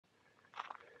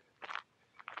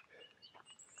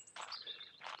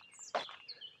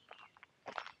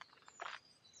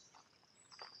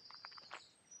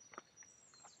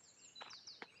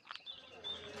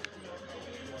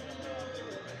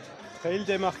Trail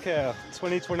des Marcaires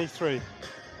 2023,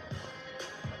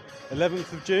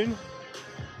 11th of June,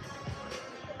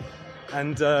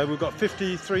 and we've got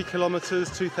 53 kilometers,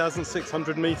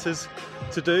 2,600 meters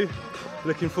to do.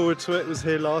 Looking forward to it. Was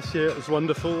here last year, it was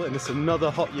wonderful, and it's another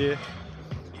hot year.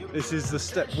 This is the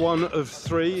step 1 of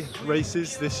 3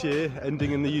 races this year,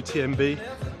 ending in the UTMB.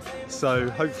 So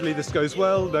hopefully this goes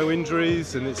well, no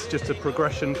injuries, and it's just a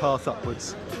progression path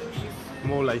upwards.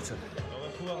 More later.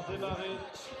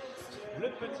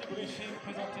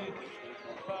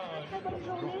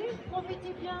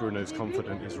 Bruno's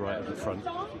confident, is right at the front.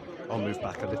 I'll move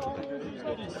back a little bit.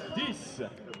 10,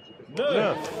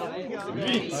 9,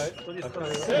 8, 7, 6, 5,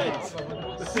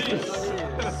 4, 3, 2,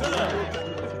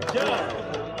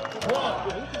 1,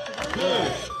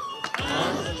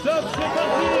 stop, c'est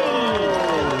parti!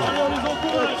 Allez, on les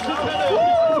encourage,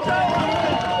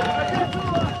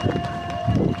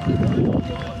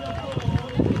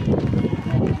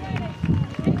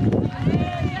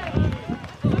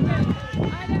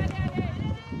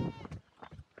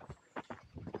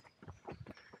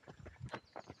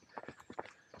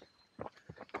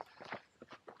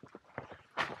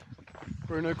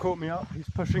 Bruno caught me up, he's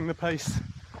pushing the pace,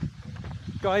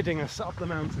 guiding us up the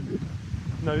mountain,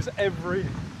 knows every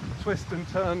twist and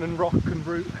turn and rock and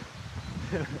route.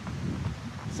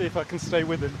 See if I can stay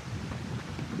with him.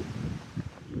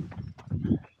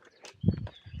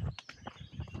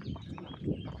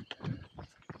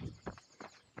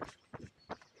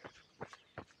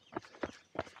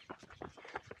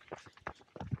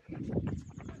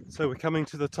 So we're coming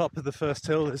to the top of the first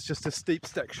hill. There's just a steep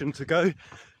section to go.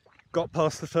 Got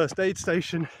past the first aid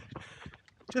station,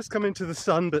 just come into the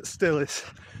sun, but still it's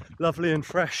lovely and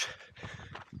fresh,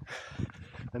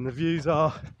 and the views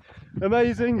are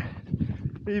amazing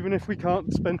even if we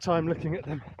can't spend time looking at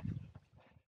them.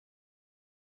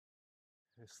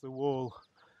 It's the wall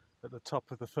at the top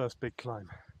of the first big climb.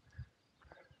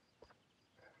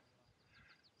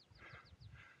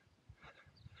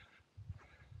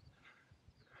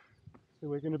 So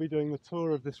we're going to be doing the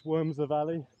tour of this Wormsa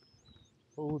valley,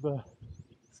 all the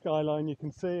skyline you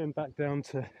can see, and back down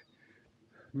to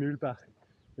Mühlbach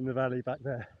in the valley back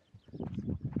there.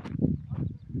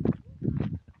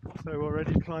 So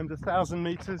already climbed 1,000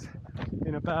 meters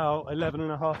in about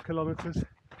 11.5 kilometers.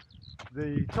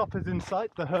 The top is in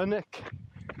sight, the Herneck,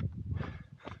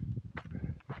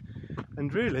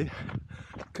 and really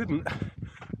couldn't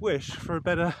wish for a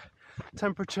better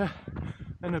temperature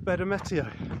and a better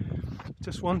meteo.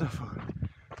 Just wonderful.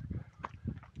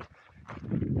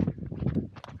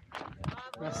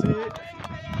 Merci.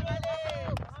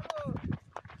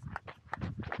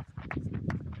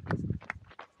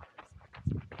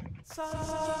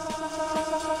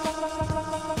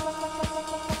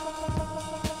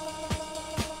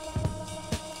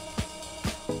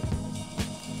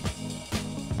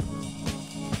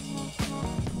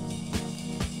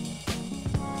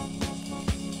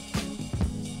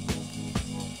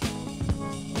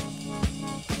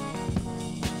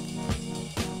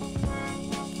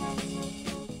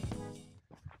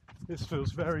 This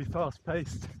feels very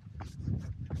fast-paced,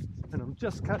 and I'm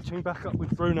just catching back up with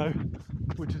Bruno,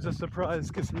 which is a surprise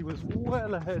because he was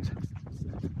well ahead.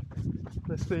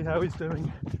 Let's see how he's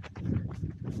doing.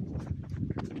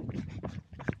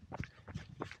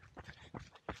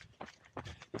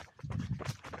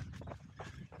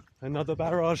 Another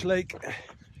barrage lake,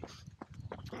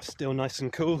 still nice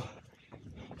and cool.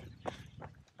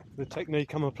 The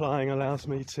technique I'm applying allows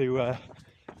me to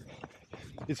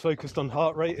is focused on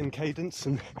heart rate and cadence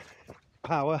and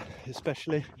power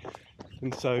especially,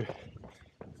 and so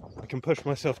I can push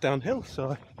myself downhill.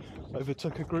 So I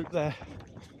overtook a group there,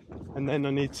 and then I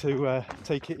need to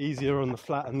take it easier on the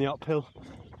flat and the uphill.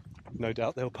 No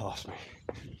doubt they'll pass me.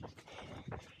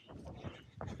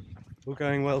 All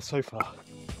going well so far.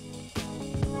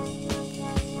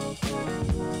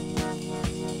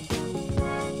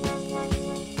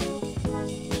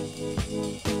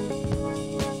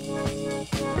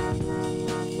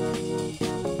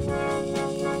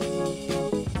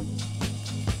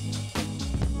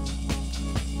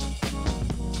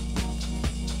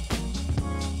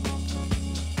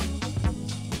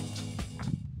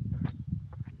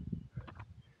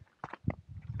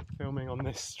 Filming on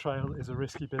this trail is a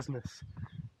risky business.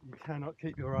 You cannot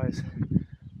keep your eyes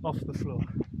off the floor.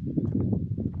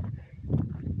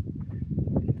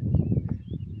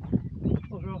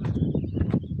 Bonjour.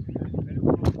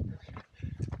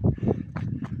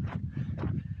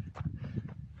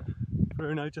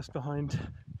 Bruno just behind.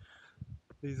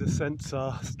 These ascents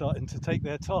are starting to take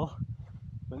their toll,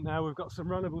 but now we've got some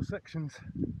runnable sections,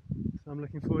 so I'm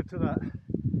looking forward to that.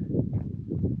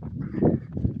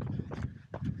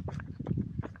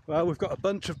 Well, we've got a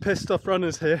bunch of pissed off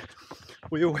runners here.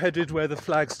 We all headed where the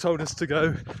flags told us to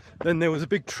go. Then there was a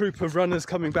big troop of runners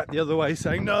coming back the other way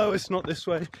saying, no, it's not this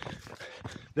way.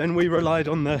 Then we relied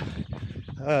on the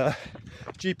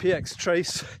GPX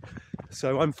trace.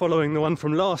 So I'm following the one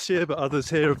from last year, but others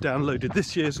here have downloaded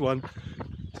this year's one.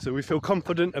 So we feel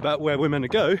confident about where we're meant to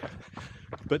go,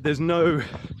 but there's no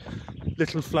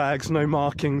little flags, no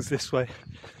markings this way.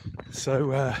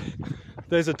 So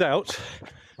there's a doubt,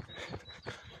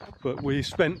 but we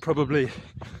spent probably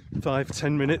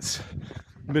 5-10 minutes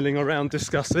milling around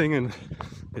discussing, and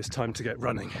it's time to get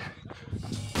running.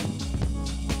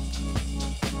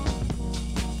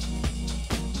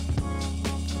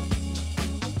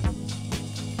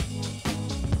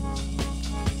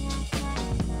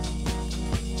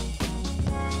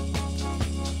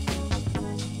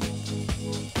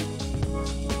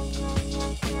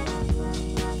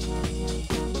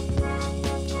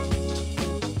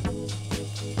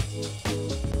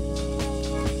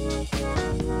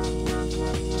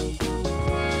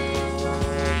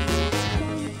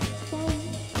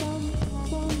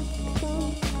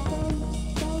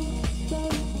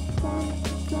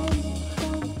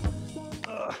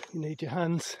 You need your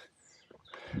hands.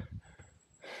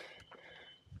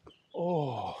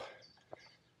 Oh,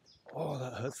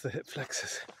 that hurts the hip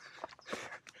flexors.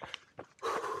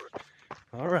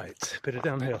 All right, bit of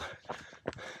downhill.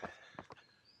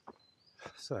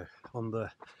 So on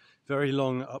the very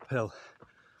long uphill,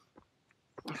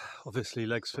 obviously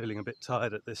legs feeling a bit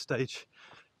tired at this stage,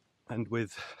 and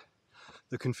with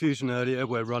the confusion earlier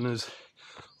where runners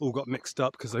all got mixed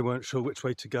up because they weren't sure which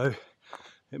way to go,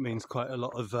 it means quite a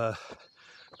lot of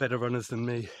better runners than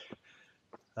me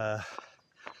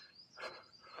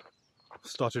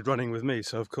started running with me.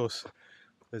 So of course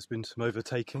there's been some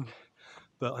overtaking,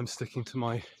 but I'm sticking to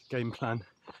my game plan,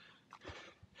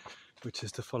 which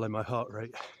is to follow my heart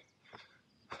rate,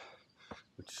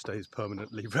 which stays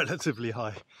permanently relatively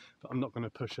high, but I'm not going to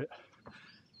push it.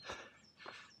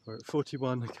 We're at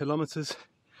 41 kilometers,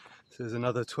 so there's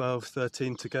another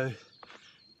 12-13 to go.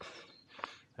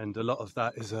 And a lot of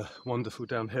that is a wonderful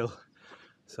downhill,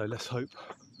 so let's hope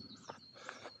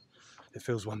it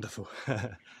feels wonderful.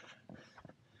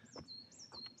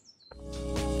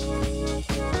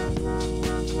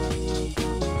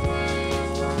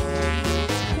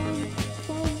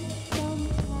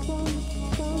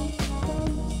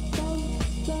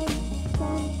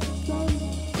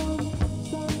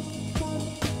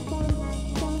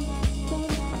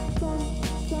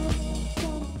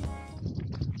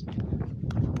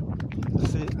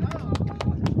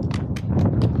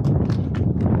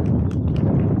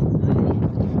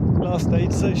 Last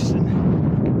aid station,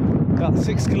 about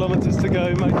 6 kilometers to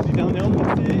go, mostly downhill.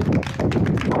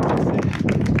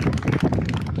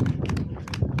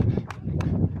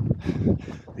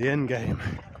 The end game,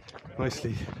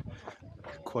 mostly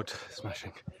quad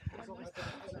smashing.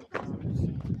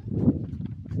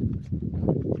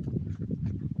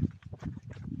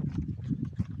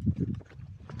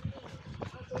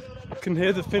 Can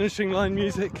hear the finishing line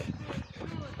music.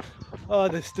 Oh,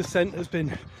 this descent has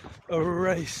been a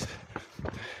race.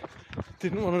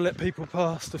 Didn't want to let people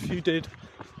past, a few did,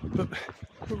 but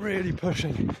really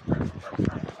pushing.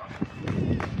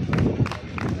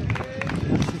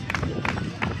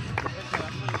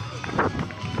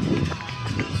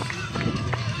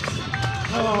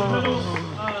 Oh.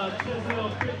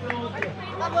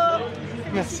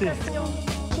 Merci.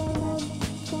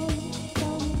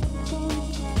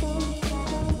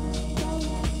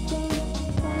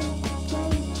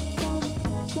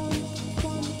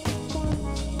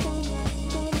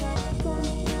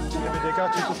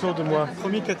 Tout autour de moi.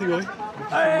 Première catégorie.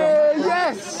 Hey,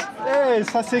 yes! Hey,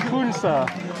 ça c'est cool ça.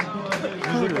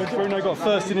 Cool. Bruno got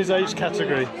first in his age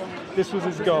category. This was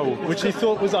his goal, which he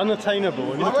thought was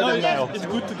unattainable. And it's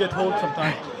good to get old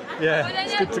sometimes. Yeah,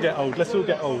 it's good to get old. Let's all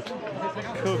get old.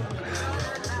 Cool.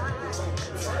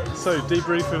 So,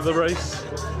 debrief of the race.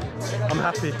 I'm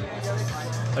happy.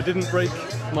 I didn't break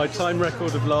my time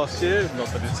record of last year. Not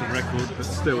that it's a record, but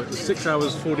still, it was 6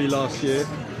 hours 40 last year.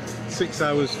 6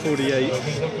 hours 48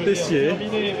 this year,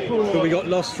 but we got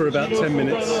lost for about 10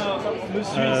 minutes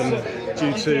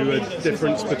due to a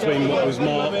difference between what was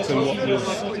marked and what was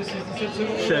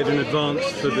shared in advance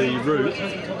for the route.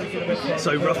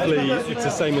 So roughly it's the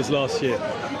same as last year.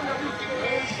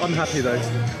 I'm happy though.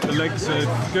 The legs are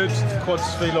good, the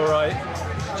quads feel alright.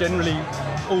 Generally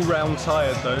all round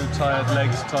tired though, tired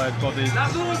legs, tired body.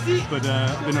 But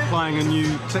I've been applying a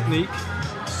new technique,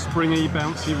 springy,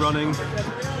 bouncy running.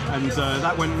 And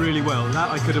that went really well.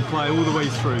 That I could apply all the way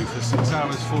through for 6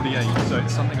 hours 48, so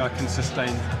it's something I can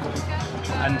sustain.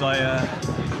 And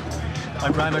I I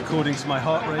ran according to my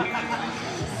heart rate,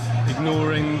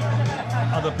 ignoring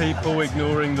other people,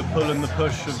 ignoring the pull and the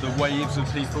push of the waves of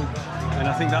people. And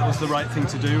I think that was the right thing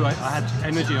to do. I had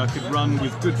energy, I could run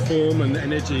with good form and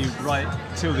energy right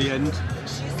till the end.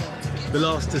 The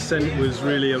last descent was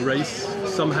really a race.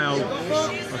 Somehow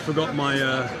I forgot my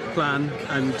plan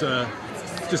and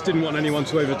just didn't want anyone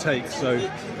to overtake. So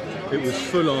it was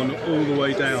full on all the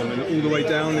way down, and all the way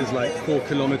down is like 4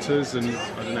 kilometers and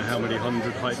I don't know how many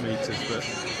hundred height meters, but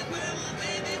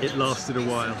it lasted a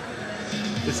while.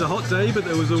 It's a hot day, but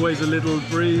there was always a little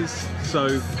breeze,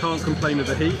 so can't complain of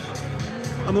the heat.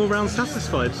 I'm all round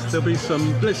satisfied. There'll be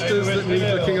some blisters that need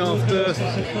looking after,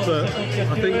 but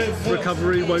I think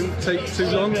recovery won't take too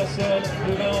long.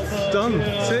 Done,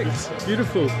 ticked,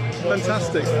 beautiful,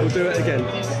 fantastic. We'll do it again.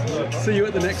 See you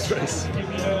at the next race.